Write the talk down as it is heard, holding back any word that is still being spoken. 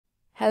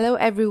Hello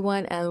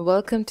everyone and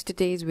welcome to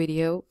today's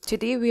video.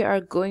 Today we are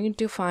going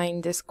to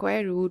find the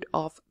square root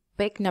of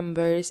big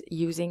numbers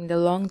using the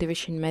long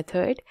division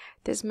method.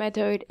 This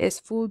method is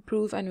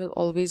foolproof and will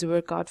always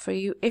work out for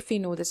you if you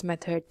know this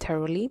method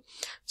thoroughly.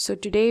 So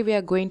today we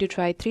are going to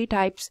try three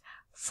types: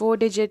 4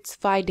 digits,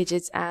 5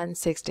 digits and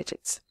 6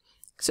 digits.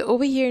 So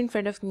over here in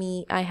front of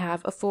me I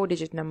have a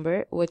 4-digit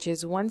number which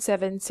is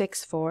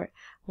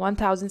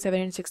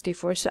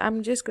 1764. So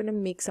I'm just going to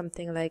make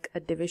something like a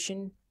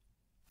division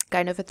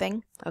kind of a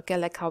thing, okay,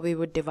 like how we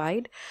would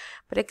divide,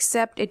 but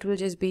except it will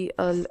just be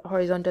a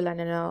horizontal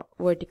line and a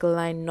vertical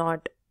line,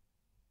 not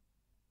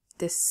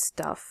this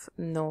stuff.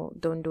 No,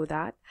 don't do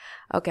that.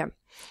 Okay,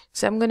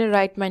 so I'm going to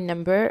write my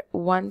number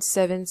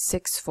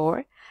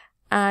 1764,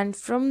 and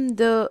from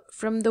the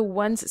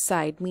ones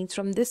side, means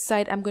from this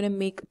side I'm going to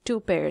make two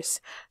pairs.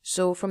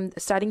 So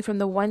starting from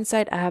the one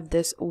side I have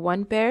this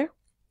one pair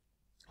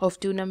of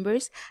two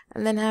numbers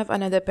and then I have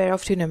another pair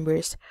of two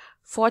numbers.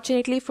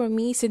 Fortunately for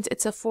me, since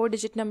it's a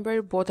 4-digit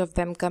number, both of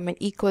them come in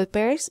equal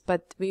pairs,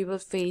 but we will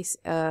face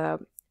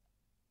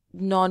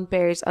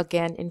non-pairs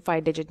again in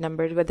 5-digit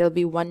numbers where there'll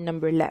be one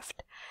number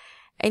left.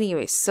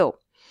 Anyways, so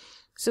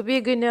we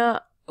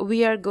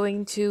are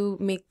going to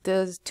make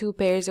those two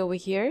pairs over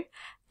here,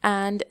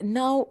 and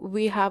now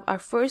we have our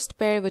first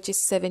pair, which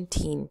is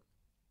 17.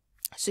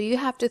 So you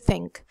have to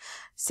think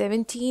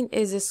 17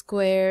 is a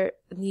square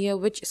near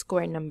which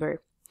square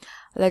number?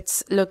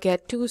 Let's look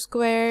at 2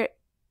 square,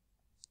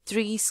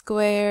 3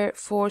 square,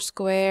 4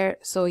 square.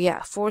 So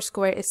yeah, 4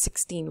 square is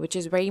 16, which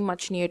is very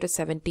much near to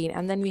 17.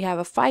 And then we have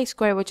a 5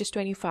 square, which is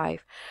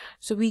 25.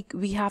 So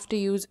we have to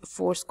use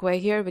 4 square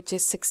here, which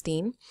is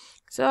 16.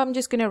 So I'm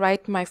just going to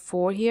write my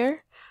 4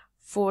 here.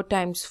 4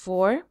 times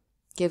 4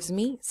 gives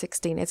me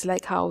 16. It's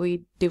like how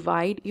we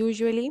divide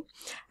usually.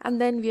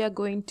 And then we are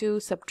going to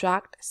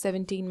subtract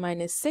 17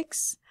 minus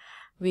 6.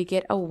 We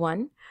get a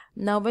 1.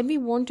 Now when we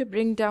want to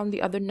bring down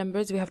the other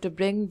numbers, we have to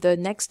bring the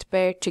next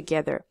pair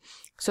together.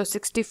 So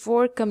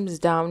 64 comes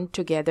down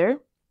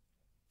together.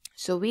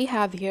 So we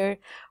have here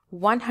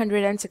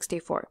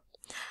 164.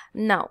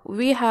 Now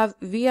we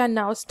are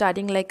now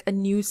starting like a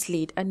new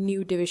slate, a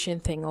new division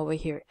thing over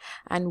here.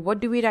 And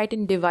what do we write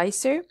in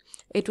divisor?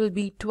 It will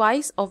be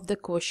twice of the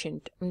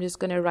quotient. I'm just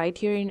going to write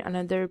here in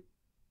another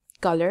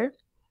color.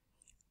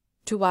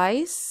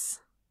 Twice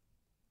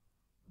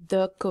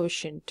the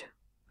quotient.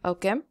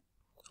 Okay.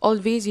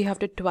 Always you have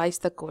to twice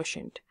the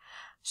quotient.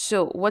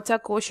 So what's our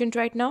quotient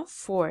right now?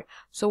 4.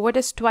 So what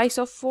is twice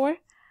of 4?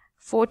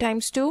 4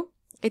 times 2?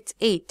 It's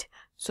 8.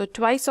 So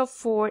twice of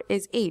 4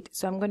 is 8.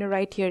 So I'm going to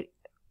write here.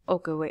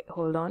 Okay, wait,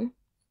 hold on.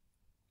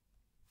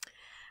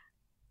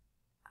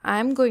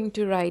 I'm going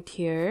to write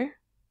here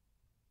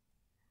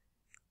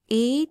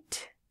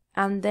 8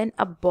 and then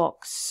a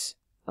box.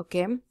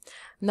 Okay.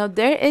 Now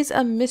there is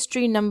a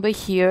mystery number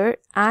here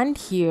and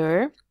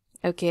here.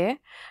 Okay,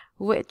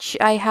 which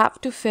I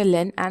have to fill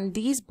in, and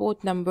these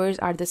both numbers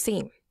are the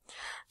same.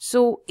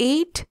 So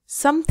 8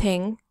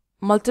 something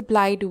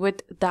multiplied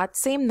with that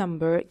same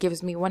number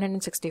gives me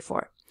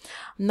 164.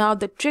 Now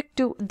the trick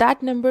to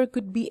that number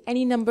could be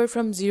any number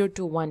from 0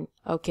 to 1.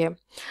 Okay,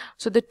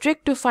 so the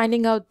trick to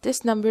finding out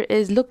this number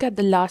is look at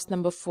the last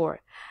number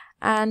 4.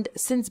 And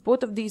since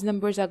both of these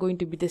numbers are going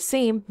to be the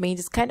same, means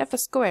it's kind of a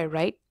square,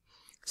 right?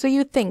 So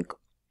you think,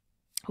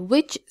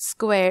 which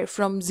square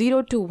from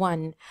 0 to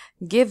 1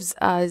 gives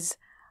us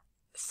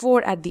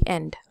 4 at the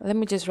end? Let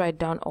me just write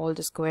down all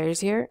the squares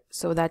here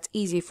so that's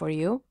easy for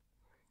you.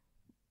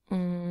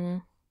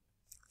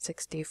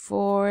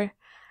 64,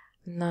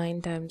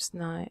 9 times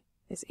 9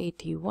 is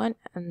 81,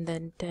 and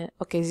then 10.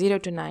 Okay, 0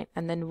 to 9,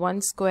 and then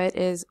 1 square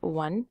is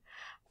 1,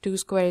 2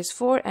 square is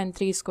 4, and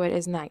 3 square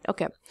is 9.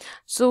 Okay,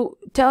 so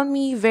tell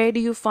me, where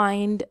do you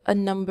find a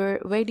number?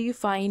 Where do you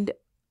find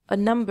a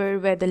number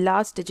where the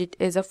last digit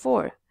is a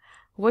 4?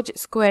 Which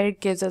square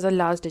gives us a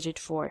last digit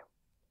 4?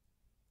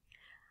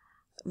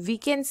 We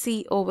can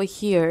see over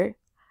here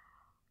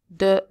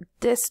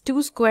this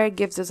 2 square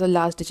gives us a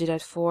last digit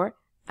at 4,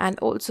 and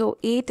also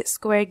 8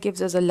 square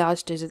gives us a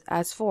last digit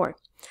as 4.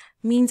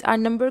 Means our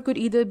number could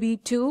either be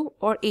 2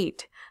 or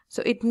 8.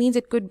 So it means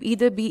it could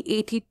either be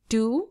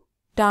 82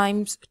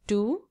 times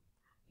 2.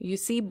 You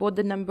see both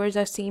the numbers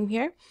are same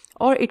here,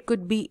 or it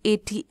could be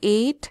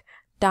 88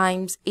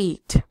 times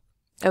 8.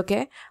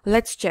 Okay,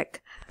 let's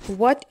check.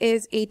 What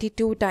is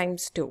 82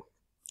 times 2?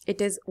 It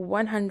is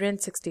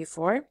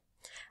 164.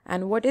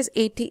 And what is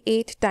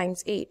 88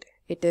 times 8?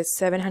 It is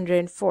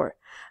 704.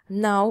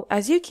 Now,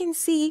 as you can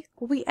see,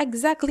 we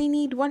exactly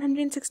need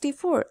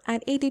 164,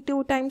 and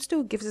 82 times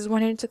 2 gives us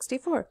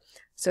 164.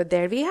 So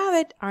there we have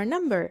it, our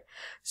number.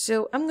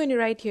 So I'm going to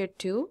write here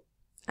 2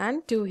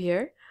 and 2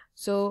 here.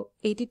 So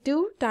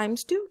 82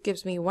 times 2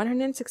 gives me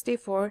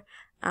 164,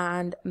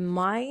 and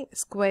my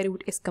square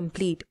root is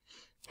complete.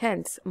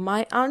 Hence,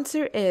 my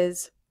answer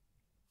is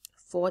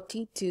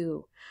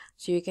 42.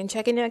 So you can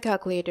check in your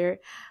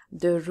calculator.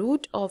 The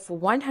root of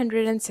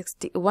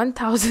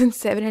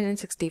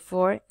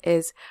 1764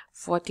 is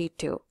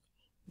 42.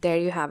 There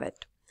you have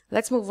it.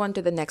 Let's move on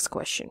to the next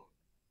question.